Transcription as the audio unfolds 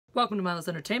Welcome to Mindless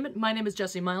Entertainment. My name is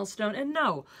Jesse Milestone, and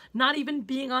no, not even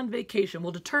being on vacation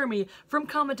will deter me from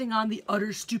commenting on the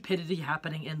utter stupidity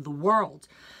happening in the world.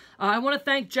 I want to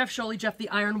thank Jeff Sholey, Jeff the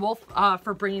Iron Wolf,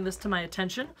 for bringing this to my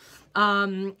attention.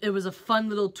 It was a fun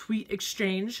little tweet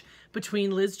exchange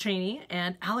between Liz Cheney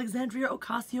and Alexandria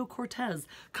Ocasio-Cortez,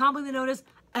 commonly known as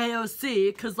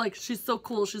AOC, because, like, she's so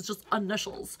cool, she's just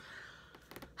initials.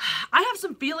 I have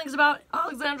some feelings about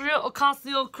Alexandria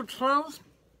Ocasio-Cortez.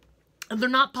 And they're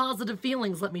not positive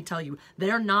feelings, let me tell you.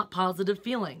 They are not positive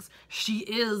feelings. She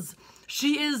is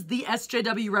the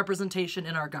SJW representation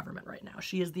in our government right now.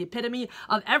 She is the epitome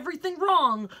of everything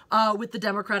wrong with the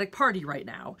Democratic Party right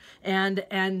now.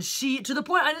 And she, to the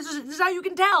point, this is how you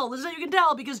can tell. This is how you can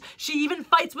tell, because she even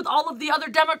fights with all of the other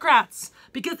Democrats.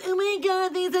 Because, oh my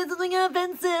God, they said something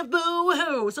offensive,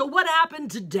 boo-hoo. So what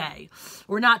happened today?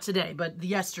 Or not today, but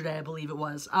yesterday, I believe it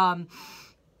was.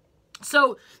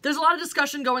 So there's a lot of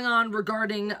discussion going on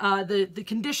regarding the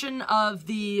condition of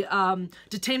the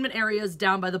detainment areas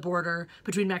down by the border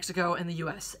between Mexico and the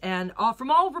U.S. And from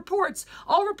all reports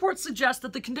suggest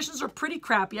that the conditions are pretty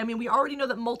crappy. I mean, we already know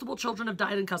that multiple children have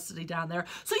died in custody down there.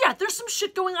 So yeah, there's some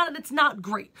shit going on, and it's not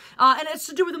great. And it's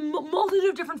to do with a multitude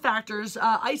of different factors.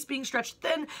 ICE being stretched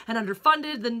thin and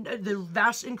underfunded, the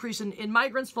vast increase in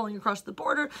migrants flowing across the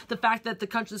border, the fact that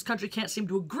this country can't seem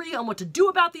to agree on what to do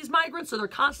about these migrants, so they're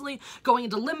constantly going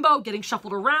into limbo, getting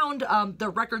shuffled around. Their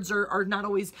records are not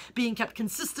always being kept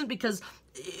consistent because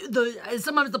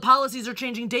sometimes the policies are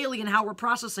changing daily in how we're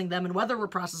processing them and whether we're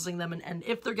processing them and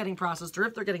if they're getting processed or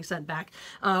if they're getting sent back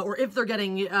or if they're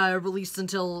getting released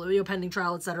until pending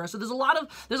trial, etc. So there's a lot of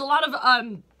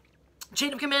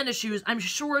chain of command issues. I'm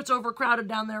sure it's overcrowded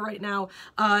down there right now.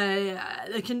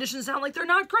 The conditions sound like they're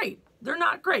not great. They're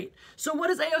not great. So what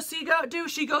does AOC do?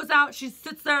 She goes out, she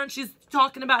sits there, and she's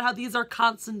talking about how these are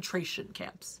concentration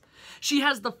camps. She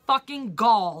has the fucking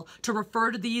gall to refer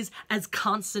to these as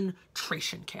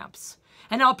concentration camps.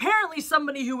 And now apparently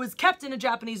somebody who was kept in a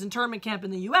Japanese internment camp in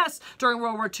the U.S. during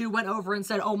World War II went over and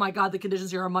said, oh my God, the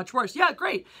conditions here are much worse. Yeah,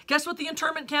 great. Guess what the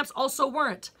internment camps also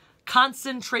weren't?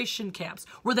 Concentration camps.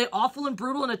 Were they awful and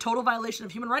brutal and a total violation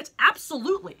of human rights?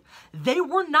 Absolutely. They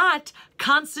were not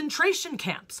concentration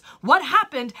camps. What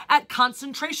happened at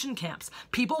concentration camps?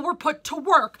 People were put to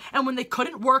work, and when they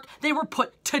couldn't work, they were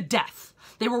put to death.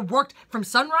 They were worked from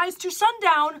sunrise to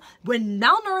sundown when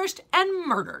malnourished and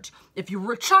murdered. If you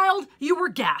were a child, you were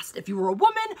gassed. If you were a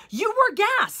woman, you were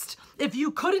gassed. If you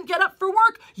couldn't get up for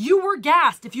work, you were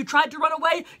gassed. If you tried to run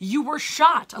away, you were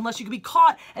shot, unless you could be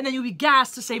caught, and then you'd be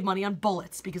gassed to save money on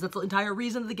bullets, because that's the entire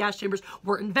reason that the gas chambers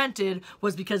were invented,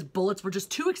 was because bullets were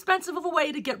just too expensive of a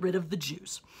way to get rid of the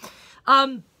Jews.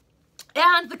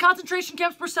 And the concentration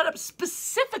camps were set up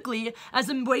specifically as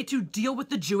a way to deal with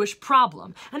the Jewish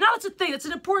problem. And now that's a thing. It's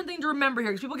an important thing to remember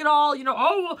here, because people get all,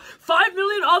 oh, 5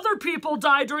 million other people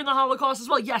died during the Holocaust as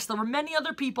well. Yes, there were many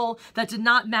other people that did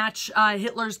not match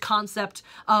Hitler's concept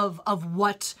of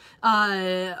what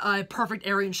a perfect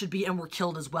Aryan should be and were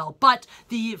killed as well. But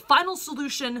the final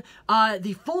solution,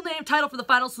 the full name title for the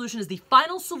final solution is the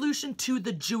final solution to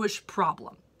the Jewish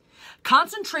problem.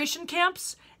 Concentration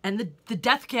camps and the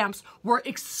death camps were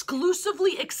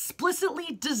explicitly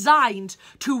designed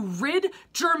to rid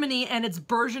Germany and its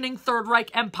burgeoning Third Reich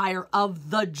Empire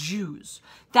of the Jews.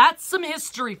 That's some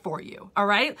history for you, all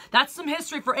right? That's some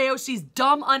history for AOC's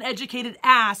dumb, uneducated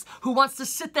ass who wants to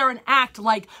sit there and act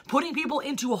like putting people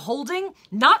into holding,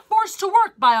 not forced to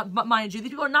work, mind you.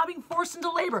 These people are not being forced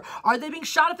into labor. Are they being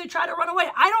shot if they try to run away?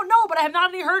 I don't know, but I have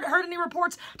not heard any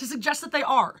reports to suggest that they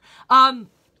are.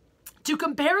 To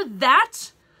compare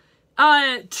that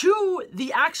to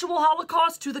the actual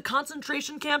Holocaust, to the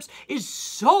concentration camps, is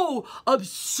so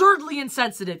absurdly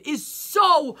insensitive, is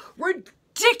so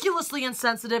ridiculously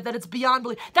insensitive that it's beyond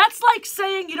belief. That's like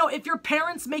saying, if your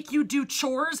parents make you do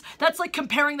chores, that's like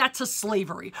comparing that to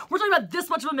slavery. We're talking about this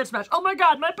much of a mismatch. Oh my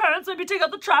God, my parents made me take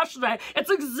out the trash today. It's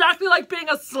exactly like being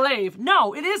a slave.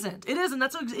 No, it isn't. It isn't.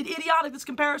 That's how idiotic this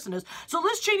comparison is. So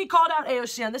Liz Cheney called out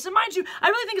AOC on this, and mind you, I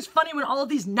really think it's funny when all of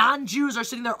these non-Jews are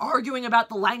sitting there arguing about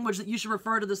the language that you should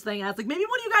refer to this thing as. Like, maybe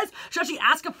one of you guys should actually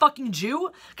ask a fucking Jew,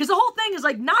 because the whole thing is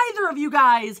like, neither of you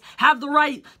guys have the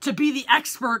right to be the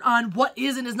expert on what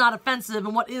is and is not offensive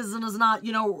and what is and is not,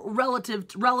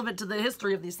 relevant to the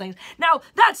history of these things. Now,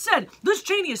 that said, Liz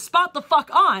Cheney is spot the fuck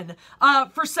on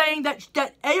for saying that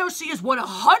AOC is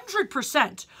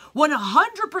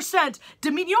 100%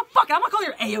 demeaning. Fuck it, I'm not calling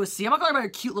her AOC. I'm not calling her by her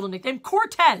cute little nickname.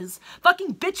 Cortez,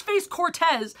 fucking bitch-face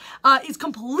Cortez, is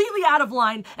completely out of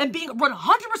line and being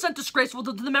 100% disgraceful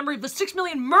to the memory of the 6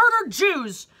 million murdered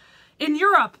Jews in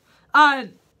Europe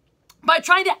by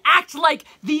trying to act like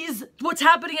what's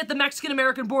happening at the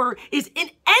Mexican-American border is in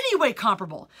any way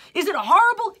comparable. Is it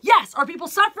horrible? Yes. Are people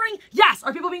suffering? Yes.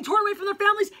 Are people being torn away from their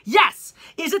families? Yes.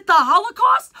 Is it the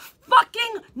Holocaust?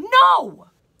 Fucking no.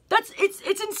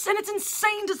 It's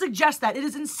insane to suggest that. It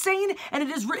is insane, and it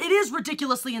is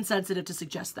ridiculously insensitive to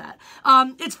suggest that.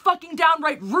 It's fucking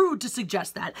downright rude to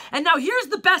suggest that. And now here's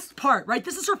the best part, right?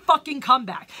 This is her fucking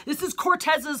comeback. This is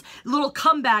Cortez's little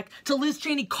comeback to Liz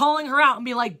Cheney calling her out and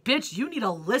be like, bitch, you need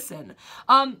to listen.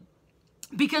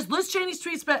 Because Liz Cheney's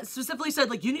tweet specifically said,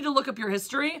 like, you need to look up your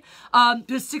history,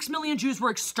 because 6 million Jews were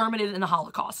exterminated in the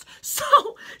Holocaust.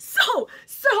 So,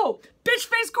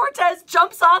 bitch-face Cortez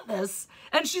jumps on this,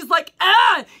 and she's like,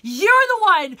 you're the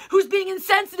one who's being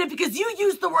insensitive because you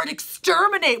used the word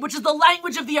exterminate, which is the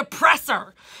language of the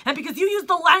oppressor. And because you used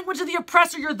the language of the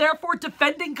oppressor, you're therefore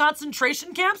defending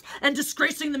concentration camps and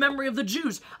disgracing the memory of the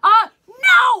Jews.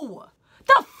 No!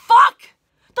 The fuck?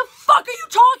 The fuck are you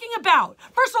talking about?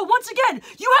 First of all, once again,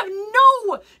 you have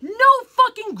no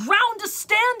fucking ground to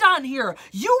stand on here.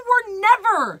 You were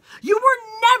never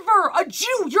a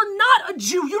Jew. You're not a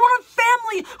Jew. You don't have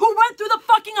family who went through the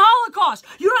fucking Holocaust.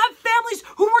 You don't have families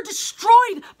who were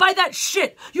destroyed by that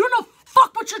shit. You don't know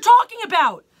fuck what you're talking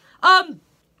about.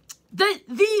 The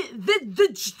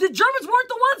Germans weren't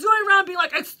the ones going around being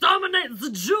like, exterminate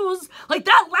the Jews. Like,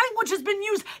 that language has been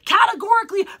used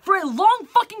categorically for a long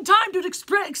fucking time to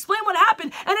explain what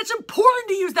happened, and it's important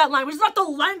to use that language. It's not the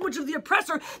language of the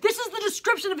oppressor. This is the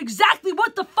description of exactly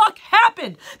what the fuck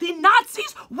happened. The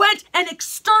Nazis went and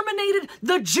exterminated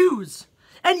the Jews.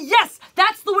 And yes,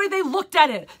 that's the way they looked at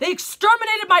it. They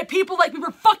exterminated my people like we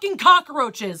were fucking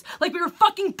cockroaches, like we were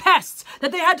fucking pests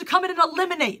that they had to come in and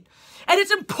eliminate. And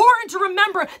it's important to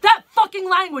remember that fucking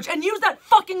language and use that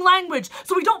fucking language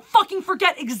so we don't fucking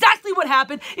forget exactly what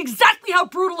happened, exactly how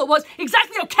brutal it was,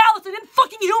 exactly how callous and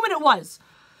fucking human it was.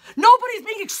 Nobody's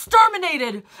being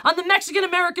exterminated on the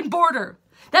Mexican-American border.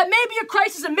 That may be a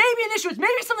crisis and maybe an issue. It's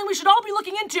maybe something we should all be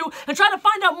looking into and try to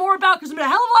find out more about, because there's been a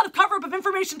hell of a lot of cover-up of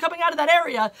information coming out of that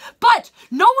area. But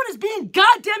no one is being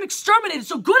goddamn exterminated.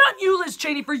 So good on you, Liz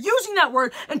Cheney, for using that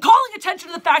word and calling attention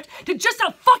to the fact to just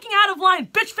how fucking out of line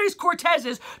bitch-face Cortez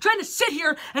is, trying to sit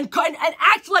here and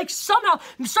act like somehow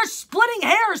and start splitting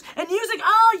hairs and using,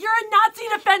 oh, you're a Nazi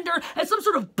defender as some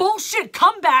sort of bullshit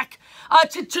comeback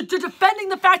to defending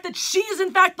the fact that she is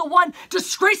in fact the one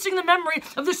disgracing the memory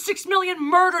of the 6 million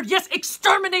murdered, yes,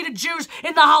 exterminated Jews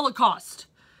in the Holocaust.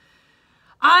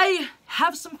 I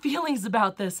have some feelings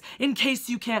about this, in case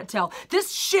you can't tell.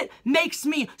 This shit makes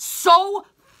me so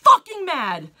fucking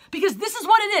mad, because this is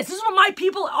what it is. This is what my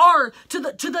people are to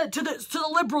the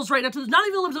liberals right now, to not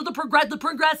even the liberals, the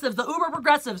progressives, the uber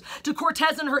progressives, to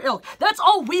Cortez and her ilk. That's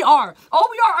all we are. All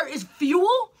we are is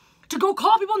fuel to go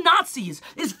call people Nazis,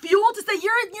 is fuel to say,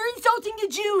 you're insulting the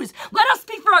Jews. Let us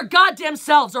speak for our goddamn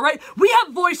selves, all right? We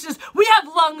have voices, we have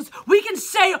lungs, we can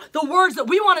say the words that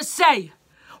we want to say.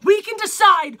 We can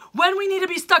decide when we need to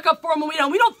be stuck up for them and when we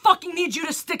don't. We don't fucking need you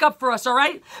to stick up for us, all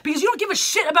right? Because you don't give a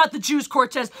shit about the Jews,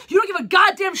 Cortez. You don't give a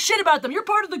goddamn shit about them. You're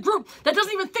part of the group that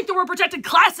doesn't even think that we're a protected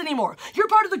class anymore. You're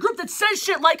part of the group that says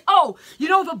shit like, oh, you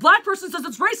know, if a black person says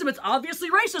it's racism, it's obviously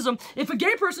racism. If a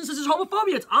gay person says it's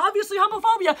homophobia, it's obviously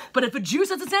homophobia. But if a Jew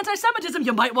says it's anti-Semitism,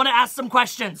 you might want to ask some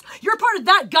questions. You're part of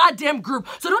that goddamn group.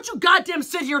 So don't you goddamn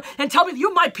sit here and tell me that you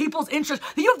have my people's interest,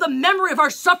 that you have the memory of our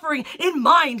suffering in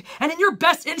mind and in your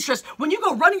best interest when you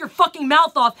go running your fucking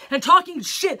mouth off and talking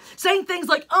shit, saying things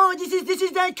like, oh, this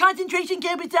is that concentration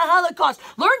camp, it's a Holocaust.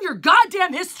 Learn your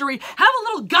goddamn history. Have a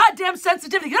little goddamn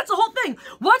sensitivity. That's the whole thing.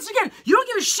 Once again, you don't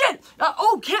give a shit.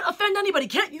 Can't offend anybody.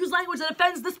 Can't use language that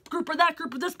offends this group or that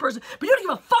group or this person. But you don't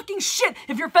give a fucking shit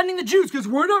if you're offending the Jews, because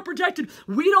we're not protected.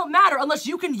 We don't matter unless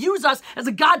you can use us as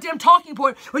a goddamn talking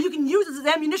point, or you can use us as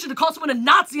ammunition to call someone a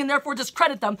Nazi and therefore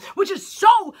discredit them, which is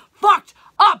so fucked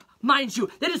up, mind you.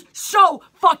 That is so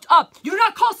fucked up. You do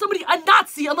not call somebody a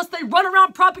Nazi unless they run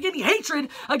around propagating hatred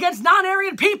against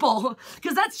non-Aryan people,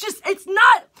 because that's just, that's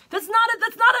not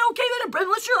okay.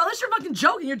 Unless you're fucking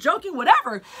joking. You're joking,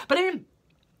 whatever. But I mean,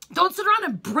 don't sit around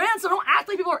and brand, so don't act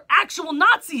like people are actual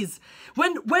Nazis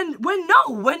when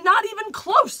not even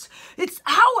close. It's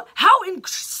how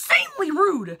insanely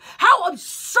rude, how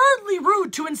absurdly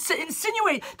rude to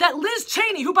insinuate that Liz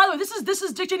Cheney, who, by the way, this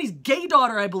is Dick Cheney's gay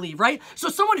daughter, I believe, right? So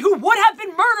someone who would have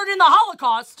been murdered in the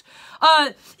Holocaust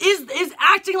is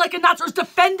acting like a Nazi or is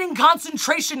defending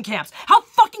concentration camps. How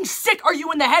fucking sick are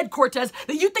you in the head, Cortez,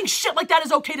 that you think shit like that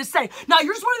is okay to say? Now,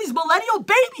 you're just one of these millennial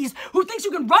babies who thinks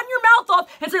you can run your mouth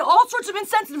off and say, all sorts of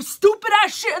insensitive,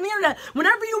 stupid-ass shit on the internet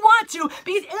whenever you want to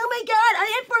because, oh my god,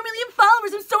 I have 4 million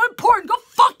followers, I'm so important. Go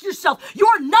fuck yourself. You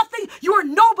are nothing. You are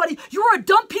nobody. You are a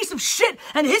dumb piece of shit,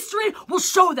 and history will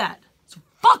show that. So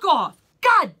fuck off.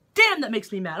 God damn, that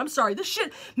makes me mad. I'm sorry. This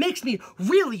shit makes me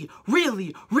really,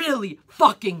 really, really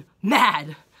fucking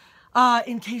mad.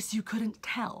 In case you couldn't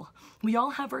tell. We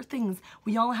all have our things,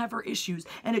 we all have our issues,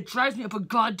 and it drives me up a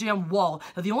goddamn wall.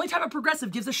 Now, the only time a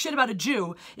progressive gives a shit about a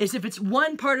Jew is if it's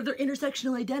one, part of their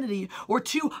intersectional identity, or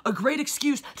two, a great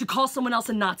excuse to call someone else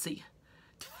a Nazi.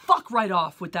 Fuck right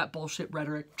off with that bullshit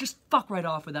rhetoric. Just fuck right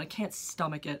off with that. I can't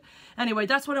stomach it. Anyway,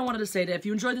 that's what I wanted to say today. If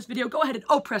you enjoyed this video, go ahead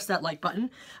and press that like button.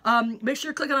 Make sure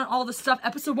you're clicking on all the stuff.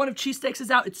 Episode 1 of Cheesesteaks is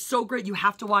out. It's so great. You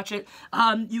have to watch it.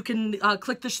 You can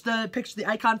click the picture, the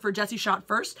icon for Jesse Shot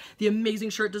First, the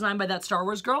amazing shirt designed by that Star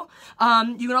Wars girl.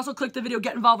 You can also click the video,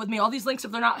 Get Involved with Me. All these links,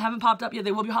 if they're haven't popped up yet,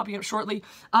 they will be popping up shortly.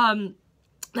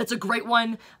 That's a great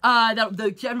one.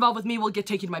 The Get Involved with Me will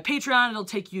take you to my Patreon. It'll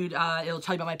take you, it'll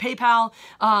tell you about my PayPal.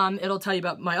 It'll tell you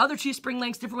about my other Teespring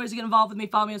links, different ways to get involved with me.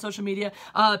 Follow me on social media.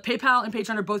 PayPal and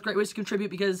Patreon are both great ways to contribute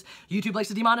because YouTube likes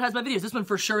to demonetize my videos. This one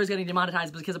for sure is getting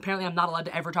demonetized because apparently I'm not allowed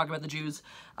to ever talk about the Jews.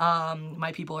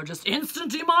 My people are just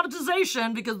instant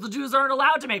demonetization because the Jews aren't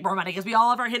allowed to make more money because we all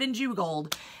have our hidden Jew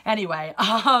gold. Anyway,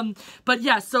 but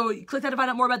yeah, so click that to find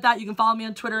out more about that. You can follow me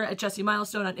on Twitter at Jesse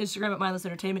Milestone, on Instagram at Mindless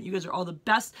Entertainment. You guys are all the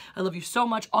best. I love you so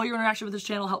much. All your interaction with this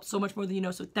channel helps so much more than you know,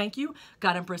 so thank you.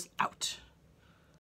 God Empress out.